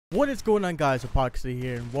What is going on, guys? Apoxity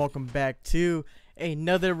here, and welcome back to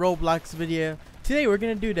another Roblox video. Today we're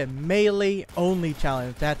gonna do the melee only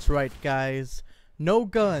challenge. That's right, guys, no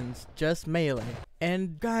guns, just melee.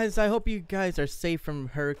 And guys, I hope you guys are safe from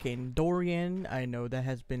Hurricane Dorian. I know that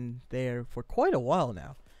has been there for quite a while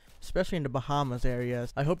now, especially in the Bahamas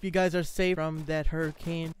areas. I hope you guys are safe from that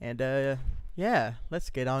hurricane. And yeah, let's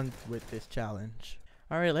get on with this challenge.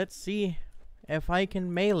 Alright, let's see if I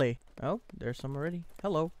can melee. Oh, there's some already.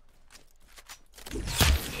 Hello.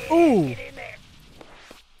 Ooh! Leave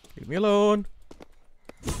me alone.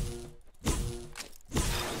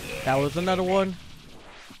 That was another one.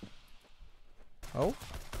 Oh.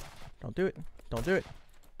 Don't do it. Don't do it.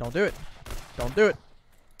 Don't do it. Don't do it.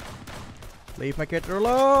 Leave my character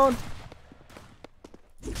alone.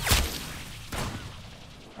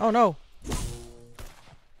 Oh no.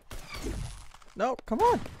 No, come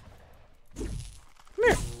on. Come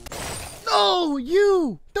here. No,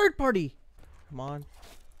 you! Third party. Come on.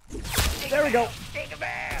 There we go.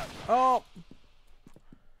 Oh.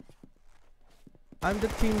 I'm the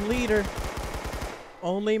team leader.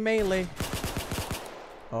 Only melee.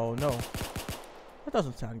 Oh no. That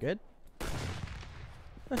doesn't sound good.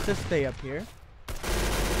 Let's just stay up here.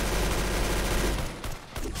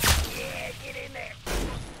 Yeah, get in there.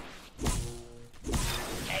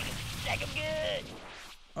 Take him good.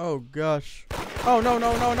 Oh gosh. Oh no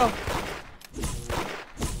no no no.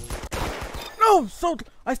 No, so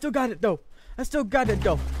I still got it though. I still got it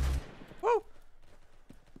though. Oh.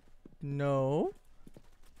 No.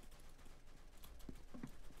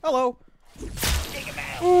 Hello. Take him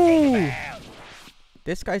out. Ooh. Take him out.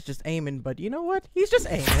 This guy's just aiming, but you know what? He's just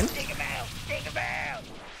aiming. Take him out. Take him out.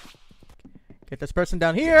 Get this person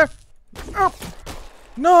down here. Oh.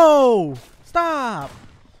 No. Stop.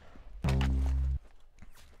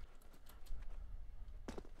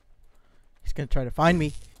 He's gonna try to find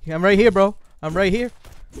me. I'm right here, bro. I'm right here.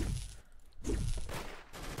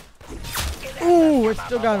 Ooh, I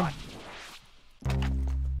still got him.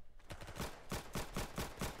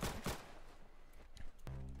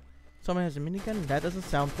 Someone has a minigun? That doesn't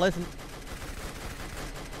sound pleasant.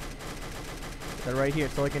 They're right here,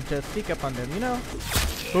 so I can just sneak up on them, you know?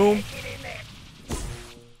 Boom.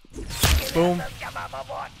 Boom.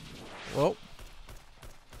 Whoa.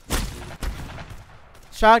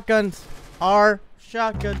 Shotguns are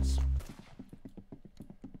shotguns.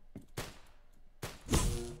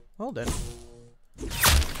 Well then.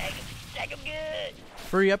 Take him good.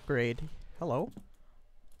 Free upgrade. Hello.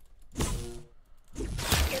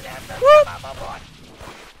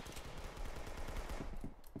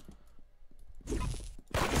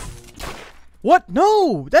 What?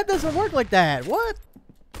 No! That doesn't work like that. What?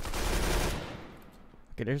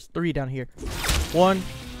 Okay, there's 3 down here. 1.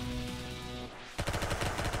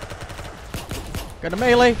 Got a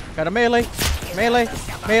melee. Got a melee. Melee.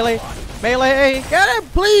 Melee. Melee. Get him!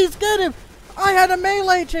 Please get him! I had a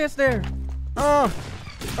melee chance there. Oh.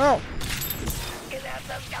 Oh.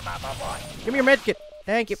 Give me your medkit.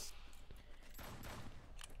 Thank you.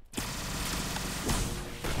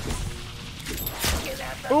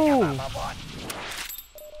 Ooh.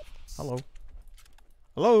 Hello.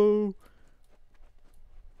 Hello.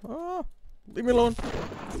 Oh, leave me alone.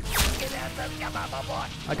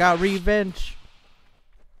 I got revenge.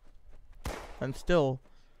 And still,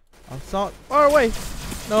 I'm so far away.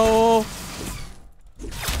 No.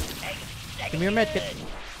 Give me your medkit.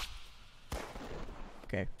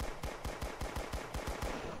 Okay.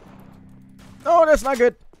 No, that's not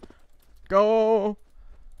good. Go.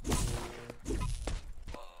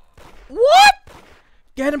 What?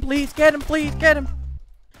 Get him, please. Get him, please. Get him.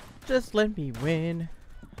 Just let me win.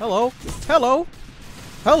 Hello. Hello.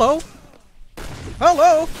 Hello.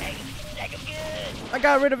 Hello. I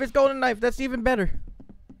got rid of his golden knife. That's even better.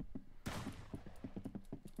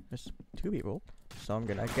 There's 2 people. So I'm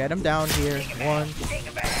gonna get him down here. 1.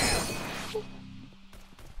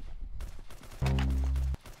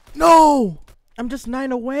 No! I'm just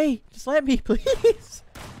 9 away. Just let me, please.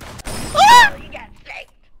 Ah! You got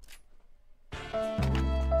snaked.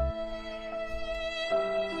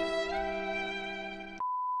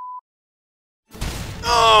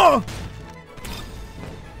 Oh!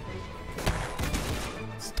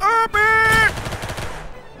 Stop it!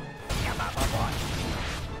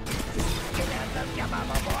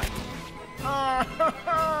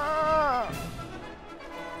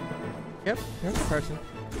 Yep, here's the person.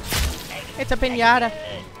 It's a pinata.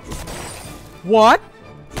 What?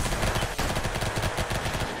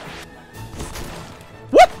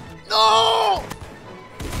 What? No!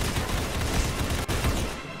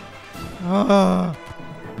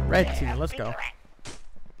 Red team, let's go.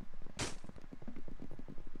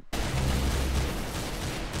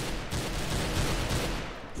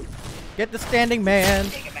 Get the standing man.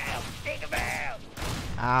 Take him out. Take him out.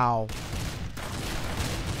 Ow.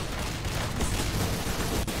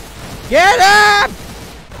 Get him!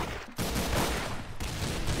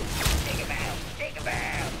 Take him out. Take him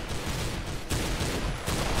out.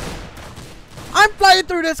 I'm flying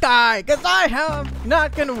through the sky because I am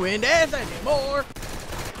not gonna win this anymore.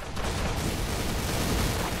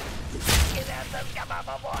 Get out the come on,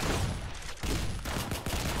 boy.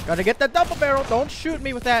 Gotta get the double barrel. Don't shoot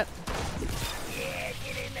me with that. Yeah,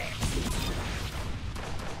 get in there.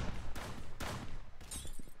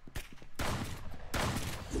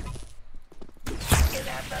 Get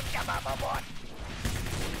out the come on, boy.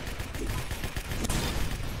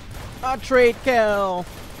 A trade kill.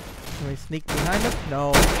 Can we sneak behind them? No.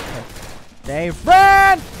 Okay. They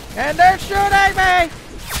run! And they're shooting me!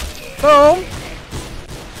 Boom!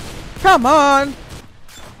 Come on!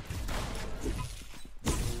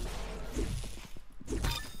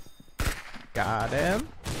 Got him.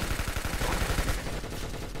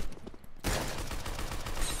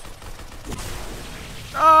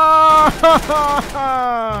 Oh!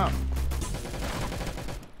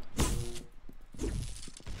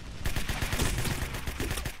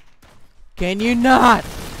 Can you not?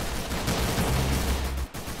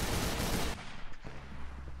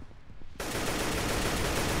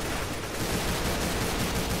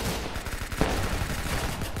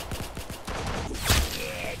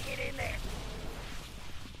 Yeah, get in there.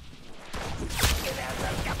 Get out the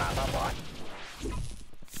come on, boy.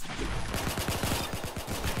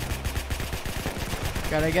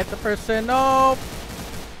 Gotta get the person. Nope.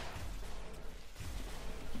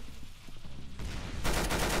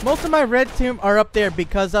 Most of my red team are up there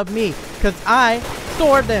because of me. Because I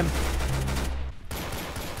stored them.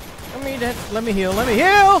 Let me heal. Let me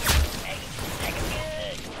heal. Hey, take him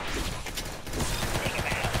good. Take him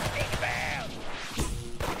out. Take him out.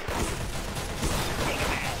 Take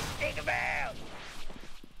him out. Take him out.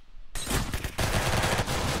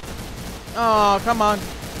 Oh, come on.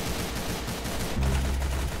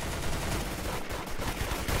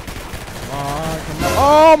 Oh, come on.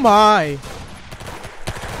 Oh my.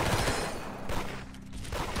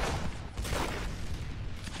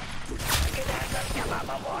 Get out the come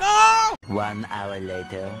on, boy. No! 1 hour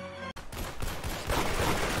later.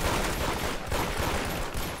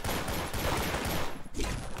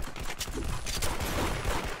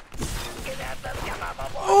 Get out the come on,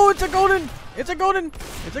 boy. Oh, it's a golden. It's a golden.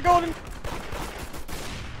 It's a golden.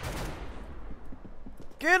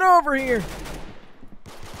 Get over here.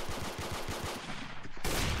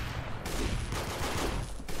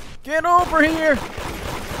 Get over here.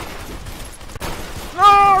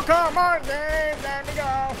 No, come on, Dave. Time to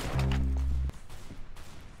go.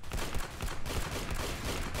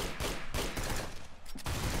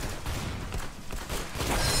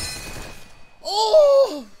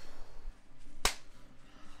 Oh!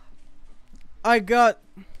 I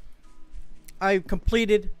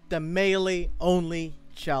completed the melee only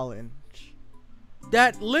challenge.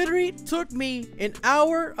 That literally took me an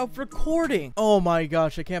hour of recording. Oh my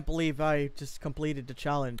gosh, I can't believe I just completed the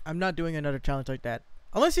challenge. I'm not doing another challenge like that.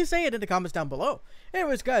 Unless you say it in the comments down below.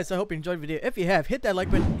 Anyways, guys, I hope you enjoyed the video. If you have, hit that like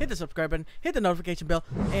button, hit the subscribe button, hit the notification bell,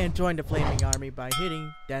 and join the Flaming Army by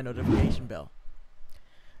hitting that notification bell.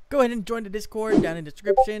 Go ahead and join the Discord down in the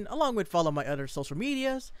description, along with follow my other social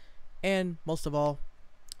medias, and most of all,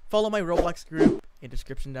 follow my Roblox group in the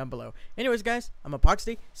description down below. Anyways, guys, I'm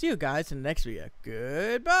Apoxity. See you guys in the next video.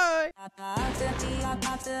 Goodbye!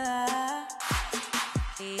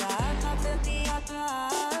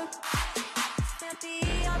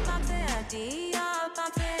 Dia